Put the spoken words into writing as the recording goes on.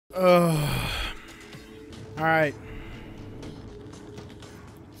Alright.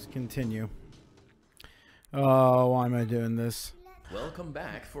 Let's continue. Oh, why am I doing this? Welcome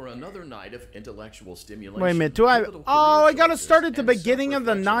back for another night of intellectual stimulation. Wait a minute, do I... Oh, I gotta start at the beginning of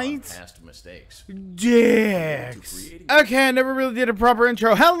the night? Dicks. Okay, I never really did a proper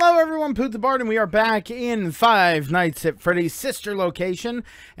intro. Hello everyone, Poot the Bard, and we are back in Five Nights at Freddy's sister location.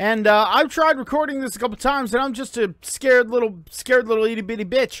 And I've tried recording this a couple times, and I'm just a scared little itty bitty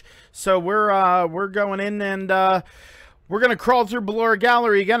bitch. So we're going in and we're going to crawl through Ballora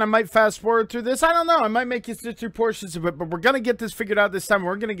Gallery again. I might fast forward through this. I don't know. I might make you sit through portions of it, but we're going to get this figured out this time.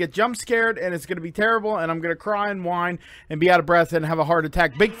 We're going to get jump scared, and it's going to be terrible, and I'm going to cry and whine and be out of breath and have a heart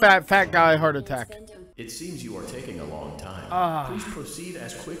attack. Big, fat guy heart attack. It seems you are taking a long time. Please proceed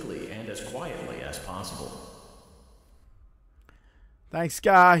as quickly and as quietly as possible. Thanks,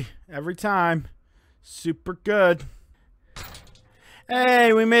 guy. Every time. Super good.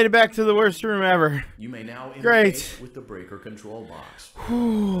 Hey, we made it back to the worst room ever. You may now interface with the breaker control box.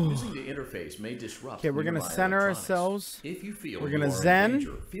 Using the interface may disrupt. Okay, we're gonna center ourselves. If you feel we're gonna zen.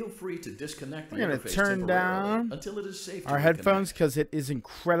 Danger, feel free to disconnect the we're gonna interface turn down until it is safe our headphones because it is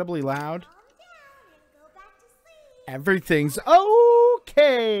incredibly loud. Everything's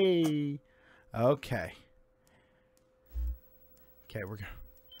okay. Okay. Okay, we're gonna.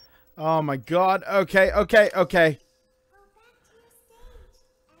 Oh my God. Okay.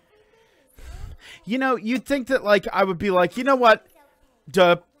 You know, you'd think that, like, I would be like, you know what?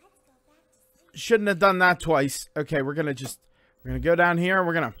 Duh. Shouldn't have done that twice. Okay, we're gonna go down here.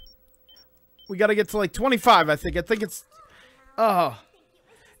 And we gotta get to, like, 25, I think. I think it's,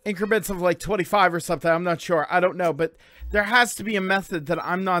 increments of, like, 25 or something. I'm not sure. I don't know. But there has to be a method that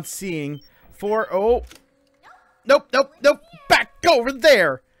I'm not seeing for, Nope. Back over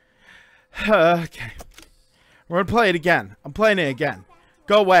there. Okay. We're gonna play it again. I'm playing it again.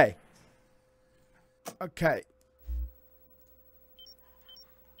 Go away. Okay.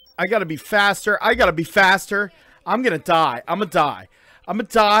 I gotta be faster. I'm gonna die. I'm gonna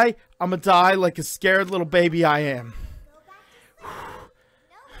die like a scared little baby I am.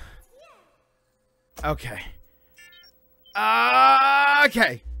 Okay.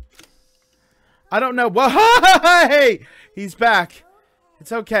 Okay. I don't know. Whoa, hey! He's back.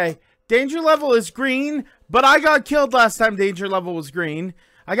 It's okay. Danger level is green, but I got killed last time danger level was green.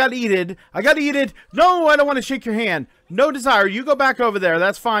 I got eated. No, I don't want to shake your hand. No desire. You go back over there.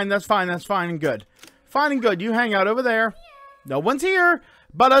 That's fine and good. Fine and good. You hang out over there. No one's here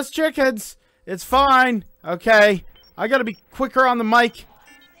but us chickens. It's fine. Okay. I got to be quicker on the mic.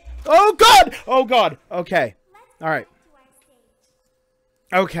 Oh, God. Okay. All right.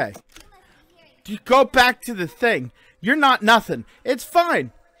 Okay. You go back to the thing. You're not nothing. It's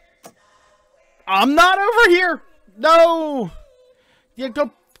fine. I'm not over here. No. Yeah,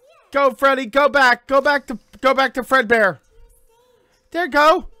 go, Freddy. Go back to Fredbear. There you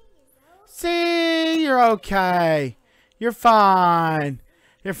go. See, you're okay. You're fine.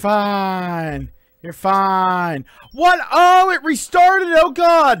 You're fine. What? Oh, it restarted. Oh,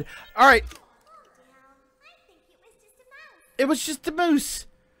 God. All right. It was just a moose.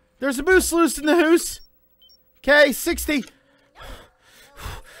 There's a moose loose in the hoose. Okay, 60.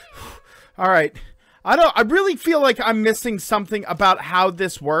 All right. I really feel like I'm missing something about how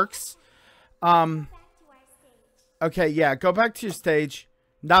this works. Okay, yeah, go back to your stage.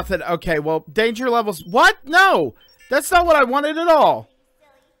 Nothing. Okay, well, danger levels. What? No! That's not what I wanted at all.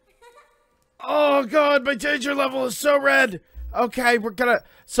 Oh, God, my danger level is so red. Okay, we're gonna...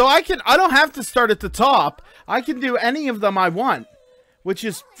 So I don't have to start at the top. I can do any of them I want, which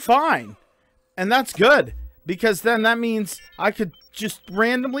is fine. And that's good. Because then that means I could just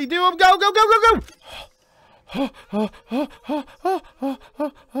randomly do them. Go!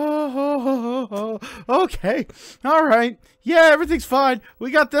 Okay. All right. Yeah, everything's fine. We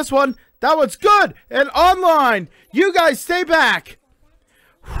got this one. That one's good. And online. You guys stay back.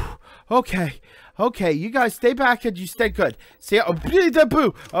 Okay. You guys stay back and you stay good. See,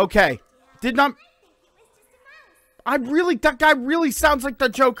 okay. Did not... that guy really sounds like the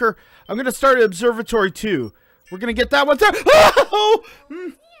Joker. I'm going to start an observatory too. We're going to get that one there. Oh!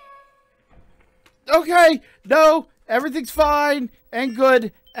 Okay. No. Everything's fine and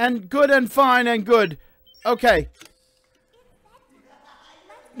good and fine and good. Okay.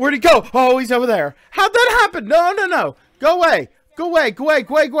 Where'd he go? Oh, he's over there. How'd that happen? No. Go away. Gway.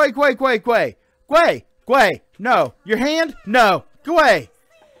 No. Your hand? No. Go away.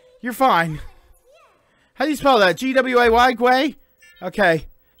 You're fine. How do you spell that? G-W-A-Y? Gway? Okay.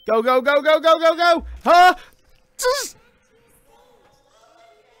 Go. Huh?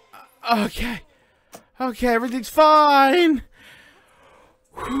 Okay, everything's fine.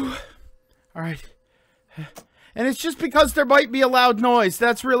 Whew. All right. And it's just because there might be a loud noise.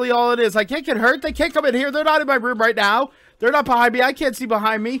 That's really all it is. I can't get hurt. They can't come in here. They're not in my room right now. They're not behind me. I can't see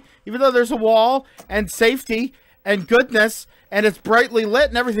behind me. Even though there's a wall and safety and goodness. And it's brightly lit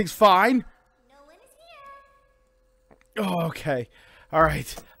and everything's fine. No one is here. Oh, okay. All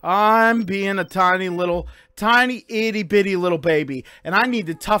right. I'm being a tiny itty bitty little baby. And I need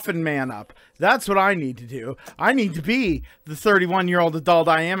to toughen man up. That's what I need to do. I need to be the 31-year-old adult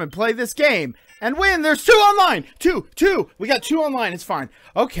I am and play this game. And win. There's 2 online. Two. We got 2 online. It's fine.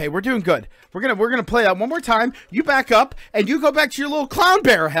 Okay, we're doing good. We're gonna play that one more time. You back up and you go back to your little clown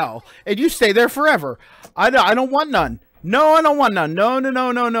bear hell. And you stay there forever. I don't want none. No, I don't want none. No.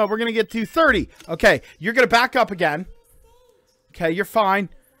 We're gonna get to 30. Okay, you're gonna back up again. Okay, you're fine.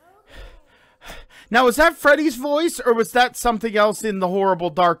 Now, was that Freddy's voice or was that something else in the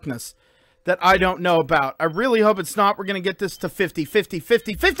horrible darkness that I don't know about? I really hope it's not. We're going to get this to 50. It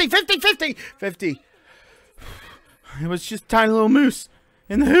was just a tiny little moose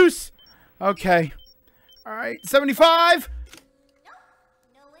in the hoose. Okay. All right. 75.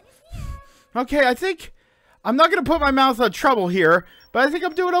 No one is here. Okay, I think I'm not going to put my mouth on trouble here, but I think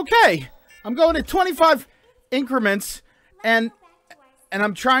I'm doing okay. I'm going at 25 increments and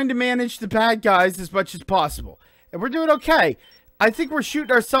I'm trying to manage the bad guys as much as possible. And we're doing okay. I think we're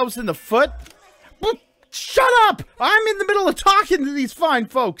shooting ourselves in the foot. Shut up! I'm in the middle of talking to these fine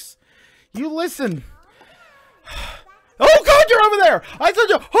folks. You listen. Oh God, you're over there! I told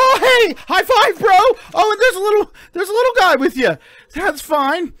you. Oh hey, high five, bro! Oh, and there's a little guy with you. That's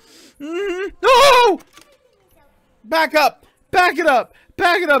fine. No! Back up! Back it up!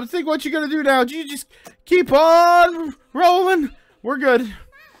 Back it up! Think what you're gonna do now. You just keep on rolling. We're good.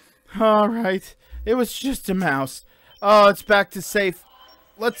 All right. It was just a mouse. Oh, it's back to safe.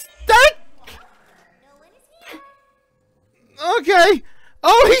 Let's... Okay.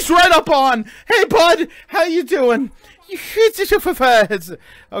 Oh, he's right up on. Hey, bud. How you doing?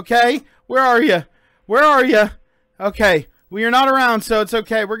 Okay. Where are you? Where are you? Okay. Well, you're not around, so it's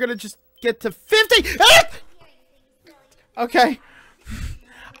okay. We're going to just get to 50. Okay.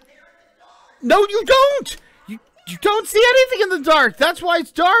 No, you don't. You don't see anything in the dark. That's why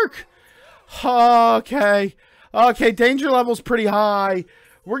it's dark. Okay. Okay, danger level's pretty high.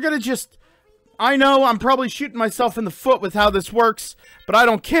 We're gonna just... I know I'm probably shooting myself in the foot with how this works, but I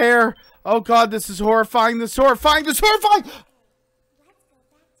don't care. Oh God, this is horrifying. This is horrifying. This is horrifying.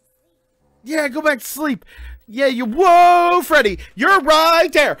 Yeah, go back to sleep. Yeah, you... Whoa, Freddy. You're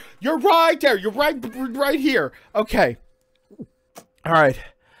right there. You're right there. You're right here. Okay. All right.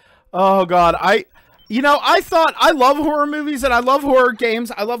 Oh God, You know, I thought, I love horror movies and I love horror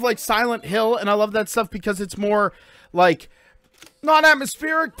games. I love like Silent Hill and I love that stuff because it's more like, not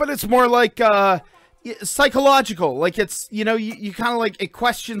atmospheric, but it's more like psychological. Like it's, you know, you kind of like, it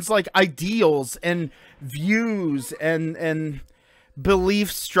questions like ideals and views and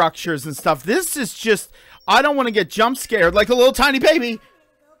belief structures and stuff. This is just, I don't want to get jump scared like a little tiny baby.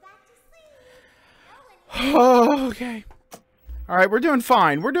 Oh, okay. All right, we're doing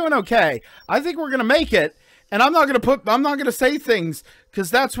fine. We're doing okay. I think we're going to make it. And I'm not going to say things because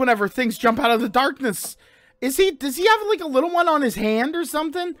that's whenever things jump out of the darkness. Does he have like a little one on his hand or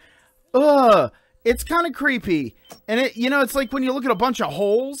something? Ugh, it's kind of creepy. And it, you know, it's like when you look at a bunch of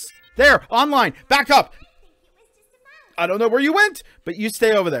holes. There, online, back up. I don't know where you went, but you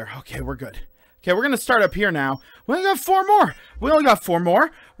stay over there. Okay, we're good. Okay, we're going to start up here now. We only got 4 more. We only got 4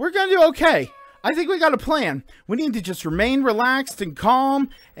 more. We're going to do okay. I think we got a plan. We need to just remain relaxed and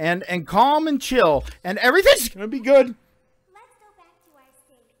calm and calm and chill. And everything's going to be good. Let's go back to our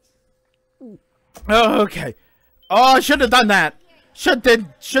stage. Oh, okay. Oh, I shouldn't have done that. Shouldn't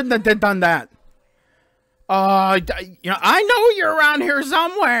have done that. You know, I know you're around here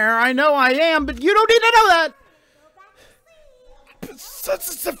somewhere. I know I am, but you don't need to know that.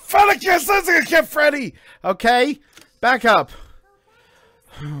 It's a Freddy. Okay, back up.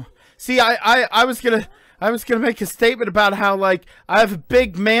 See, I was gonna make a statement about how like I have a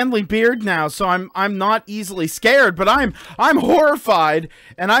big manly beard now, so I'm not easily scared, but I'm horrified,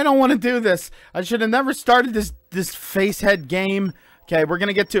 and I don't want to do this. I should have never started this face head game. Okay, we're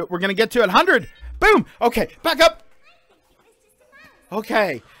gonna get to it. We're gonna get to it. 100. Boom. Okay, back up.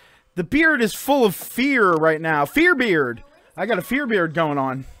 Okay, the beard is full of fear right now. Fear beard. I got a fear beard going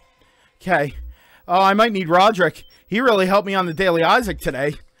on. Okay. Oh, I might need Roderick. He really helped me on the Daily Isaac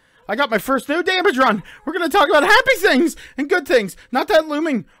today. I got my first new damage run. We're going to talk about happy things and good things. Not that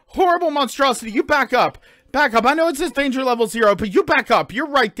looming horrible monstrosity. You back up. Back up. I know it says danger level 0, but you back up. You're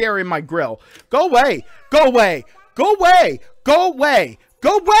right there in my grill. Go away. Go away. Go away. Go away.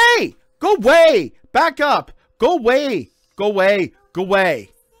 Go away. Go away. Back up. Go away. Go away. Go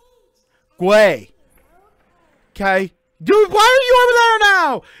away. Go away. Okay. Dude, why are you over there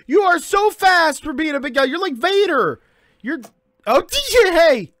now? You are so fast for being a big guy. You're like Vader. You're... Oh, DJ,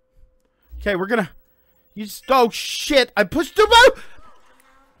 hey. Okay, we're gonna... You just... Oh, shit. I pushed the...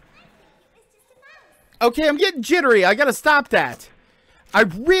 Okay, I'm getting jittery. I gotta stop that. I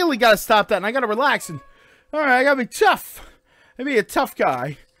really gotta stop that, and I gotta relax. And all right, I gotta be tough. I be a tough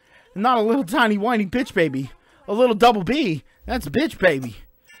guy, and not a little tiny whiny bitch baby. A little double B. That's a bitch baby.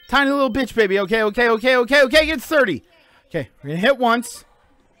 Tiny little bitch baby. Okay, okay, okay, okay, okay. Get 30. Okay, we're gonna hit once.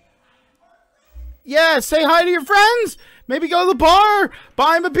 Yeah, say hi to your friends. Maybe go to the bar,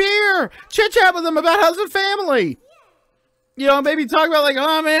 buy them a beer, chit chat with them about how's the family. You know, maybe talk about like,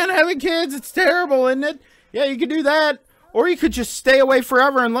 oh man, having kids, it's terrible, isn't it? Yeah, you could do that. Or you could just stay away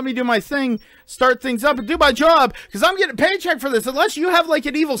forever and let me do my thing, start things up and do my job, because I'm getting a paycheck for this. Unless you have like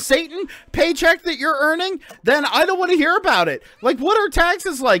an evil Satan paycheck that you're earning, then I don't want to hear about it. Like, what are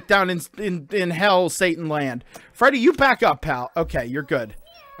taxes like down in hell, Satan land? Freddy, you back up, pal. Okay, you're good.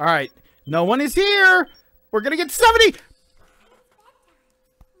 All right. No one is here. We're going to get 70.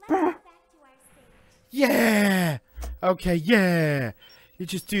 Yeah. Okay, yeah. You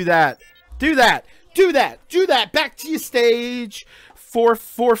just do that. Do that. Do that. Do that. Back to your stage.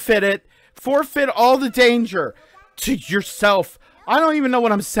 Forfeit it. Forfeit all the danger to yourself. I don't even know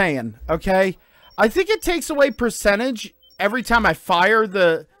what I'm saying, okay? I think it takes away percentage every time I fire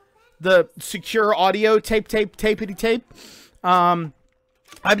the secure audio tapety tape. I'm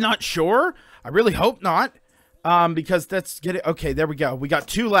not sure. I really hope not. Because that's get it. Okay, there we go. We got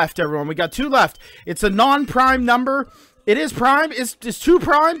 2 left, everyone. We got 2 left. It's a non-prime number. It is prime. Is 2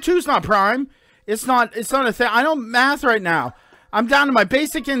 prime? 2's not prime. It's not a thing. I don't math right now. I'm down to my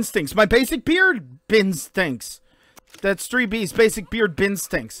basic instincts. My basic beard bin stinks. That's 3B's basic beard bin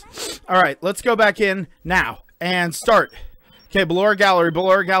stinks. All right, let's go back in now and start. Okay, below our gallery,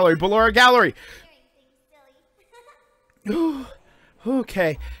 below our gallery, below our gallery.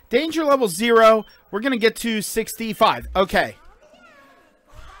 Okay, danger level 0. We're gonna get to 65. Okay.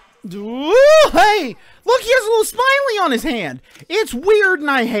 Ooh, hey, look, he has a little smiley on his hand. It's weird and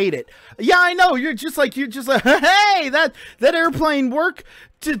I hate it. Yeah, I know. You're just like, hey, that airplane work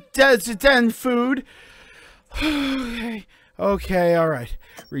to den food. Okay. Okay, all right.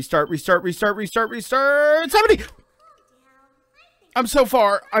 Restart. 70. I'm so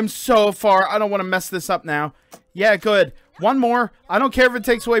far. I don't want to mess this up now. Yeah, good. One more. I don't care if it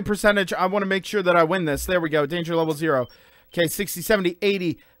takes away percentage. I want to make sure that I win this. There we go. Danger level 0. Okay, 60, 70,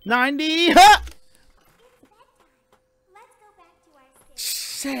 80, 90. Ha!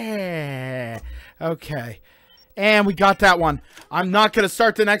 Okay. And we got that one. I'm not going to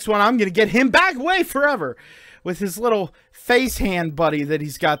start the next one. I'm going to get him back away forever with his little face hand buddy that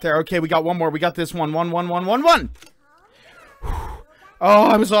he's got there. Okay, we got one more. We got this one. 1, 1, 1, 1, 1. Oh,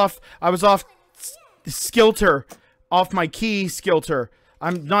 I was off skilter. Off my key skilter.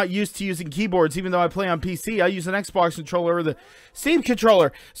 I'm not used to using keyboards, even though I play on PC. I use an Xbox controller or the Steam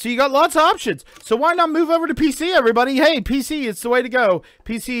controller. So you got lots of options. So why not move over to PC, everybody? Hey, PC, it's the way to go.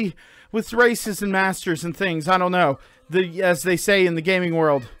 PC with races and masters and things. I don't know. As they say in the gaming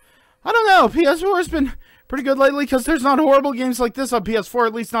world. I don't know. PS4 has been pretty good lately because there's not horrible games like this on PS4,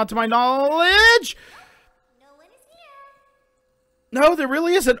 at least not to my knowledge. No, there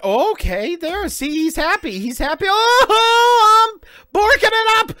really isn't. Oh, okay, there. See, he's happy. He's happy. Oh, I'm borking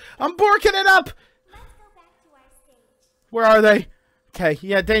it up. I'm borking it up. Where are they? Okay,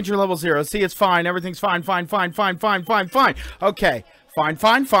 yeah, danger level 0. See, it's fine. Everything's fine, fine. Okay,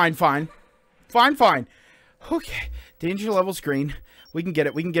 fine. Okay, danger level's green. We can get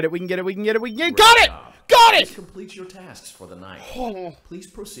it. Got it! Got it! This completes your tasks for the night. Please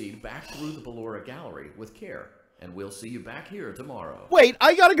proceed back through the Ballora Gallery with care. And we'll see you back here tomorrow. Wait,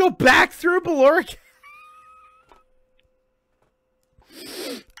 I gotta go back through Ballora.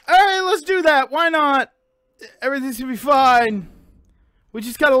 Alright, let's do that. Why not? Everything's gonna be fine. We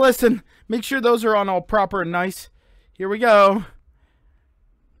just gotta listen. Make sure those are on all proper and nice. Here we go.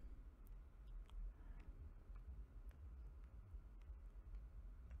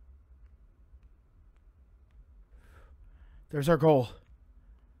 There's our goal.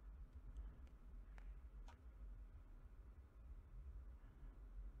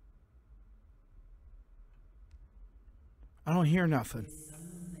 I don't hear nothing.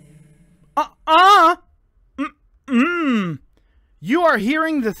 You are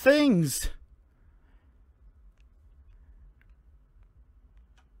hearing the things.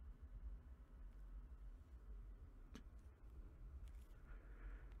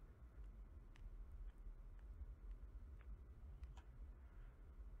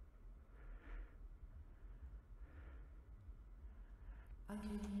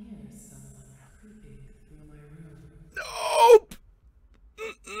 can hear someone creeping through my room. Nope!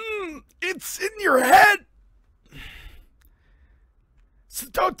 It's in your head! So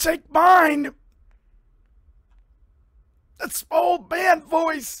don't take mine! That's my old man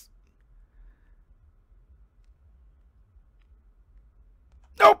voice!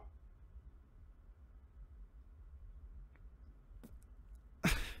 Nope!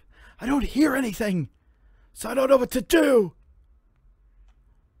 I don't hear anything, so I don't know what to do!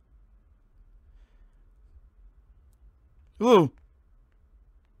 Ooh.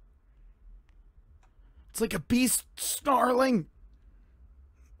 It's like a beast snarling.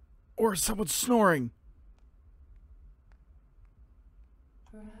 Or someone snoring.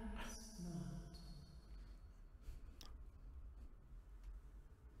 Perhaps not.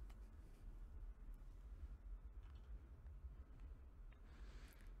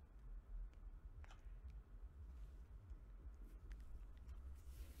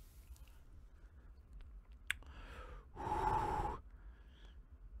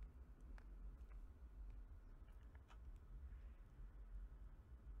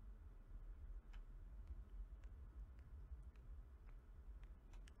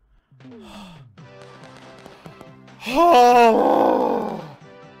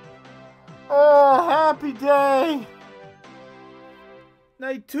 Oh, happy day.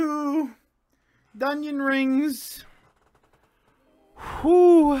 Night 2. Dungeon rings.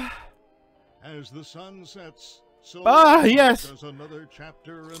 Whew. As the sun sets, so yes. does another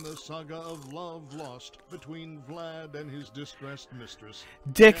chapter in the saga of love lost between Vlad and his distressed mistress.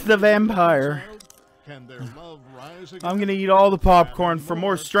 Dick Can the they become vampire. reconciled? Can their love rise again? I'm gonna eat all the popcorn for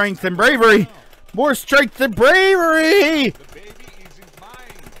more strength and bravery. Now. More strength and bravery. The baby isn't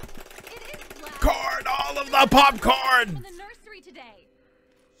mine. It is Vlad. Corn, all of the popcorn. In the nursery today.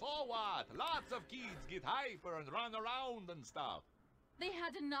 So what? Lots of kids get hyper and run around and stuff. They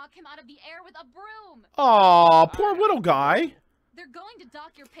had to knock him out of the air with a broom. Aw, poor little guy. They're going to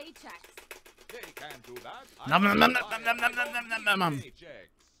dock your paychecks. They can't do that. Nom, nom, nom, nom, nom, nom, nom, nom, nom, nom. Paychecks.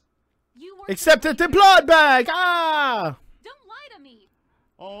 You were Except at the blood bag. Ah. Don't lie to me.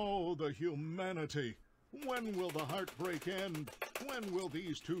 Oh, the humanity! When will the heartbreak end? When will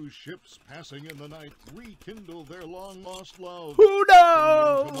these two ships passing in the night rekindle their long-lost love? Who Tune in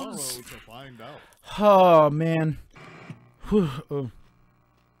tomorrow knows? to find out. Oh, man. Whew. Oh.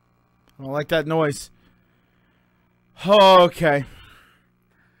 I don't like that noise. Okay.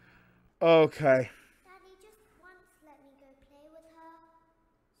 Okay. Daddy just once let me go play with her.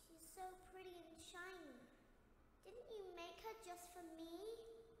 She's so pretty and shiny. Didn't you make her just for me?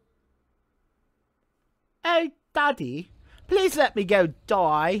 Hey, Daddy. Please let me go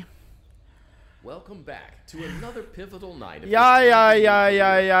die. Welcome back to another pivotal night. Of Yeah, this yeah, amazing yeah, career.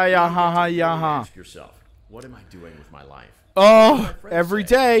 yeah, yeah, yeah, You ha, get ha, to yeah, really ha. Ask yourself, what am I doing with my life? Oh, What do my friends every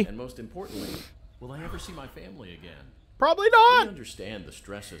say? day. And most importantly, will I ever see my family again? Probably We not. understand the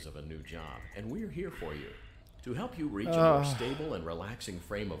stresses of a new job, and we're here for you. To help you reach a more stable and relaxing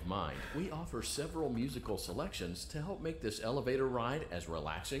frame of mind, we offer several musical selections to help make this elevator ride as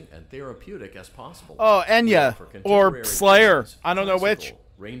relaxing and therapeutic as possible. Oh, Enya For or contemporary Slayer. jazz, I don't know which. classical,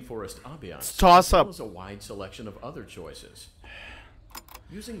 Rainforest ambiance. Toss as well up. as a wide selection of other choices.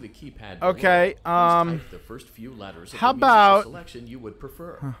 Using the keypad. Okay, below, please type the first few letters of how the musical about- selection you would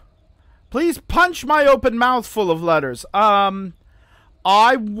prefer. Please punch my open mouth full of letters. I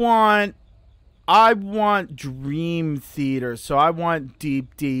want Dream Theater, so I want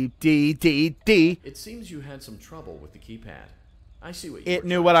deep, deep, D, D, D. It seems you had some trouble with the keypad. I see what you It were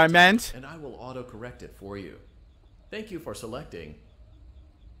knew trying what to I type, meant. and I will auto-correct it for you. Thank you for selecting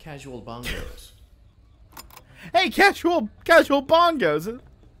Casual Bongos. Hey, casual bongos.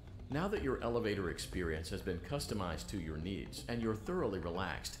 Now that your elevator experience has been customized to your needs and you're thoroughly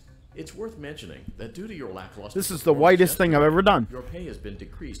relaxed, it's worth mentioning that due to your lackluster This is the performance whitest thing I've yesterday, ever done. your pay has been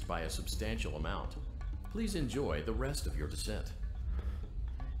decreased by a substantial amount. Please enjoy the rest of your descent.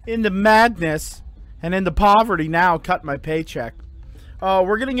 In the madness and in the poverty now, cut my paycheck.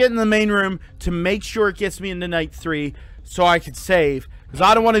 We're gonna get in the main room to make sure it gets me into night 3 so I can save. Because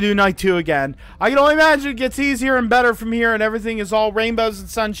I don't want to do night 2 again. I can only imagine it gets easier and better from here and everything is all rainbows and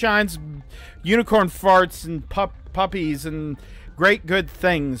sunshines, unicorn farts and puppies and great good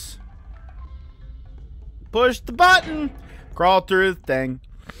things. Push the button. Crawl through the thing.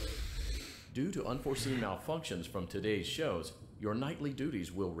 Due to unforeseen malfunctions from today's shows, your nightly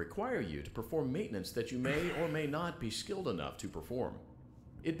duties will require you to perform maintenance that you may or may not be skilled enough to perform.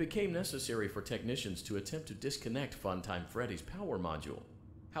 It became necessary for technicians to attempt to disconnect Funtime Freddy's power module.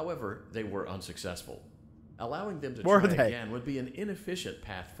 However, they were unsuccessful. Allowing them to Were try they? again would be an inefficient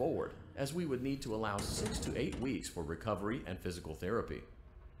path forward, as we would need to allow 6 to 8 weeks for recovery and physical therapy.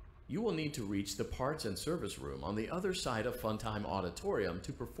 You will need to reach the parts and service room on the other side of Funtime Auditorium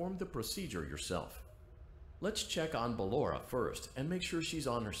to perform the procedure yourself. Let's check on Ballora first and make sure she's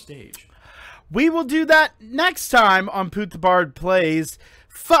on her stage. We will do that next time on Poot the Bard Plays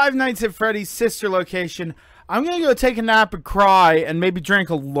Five Nights at Freddy's sister location. I'm going to go take a nap and cry and maybe drink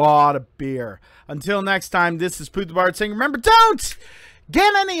a lot of beer. Until next time, this is Poot the Bard saying, remember, don't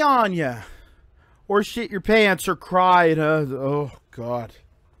get any on ya. Or shit your pants or cry. Oh, God.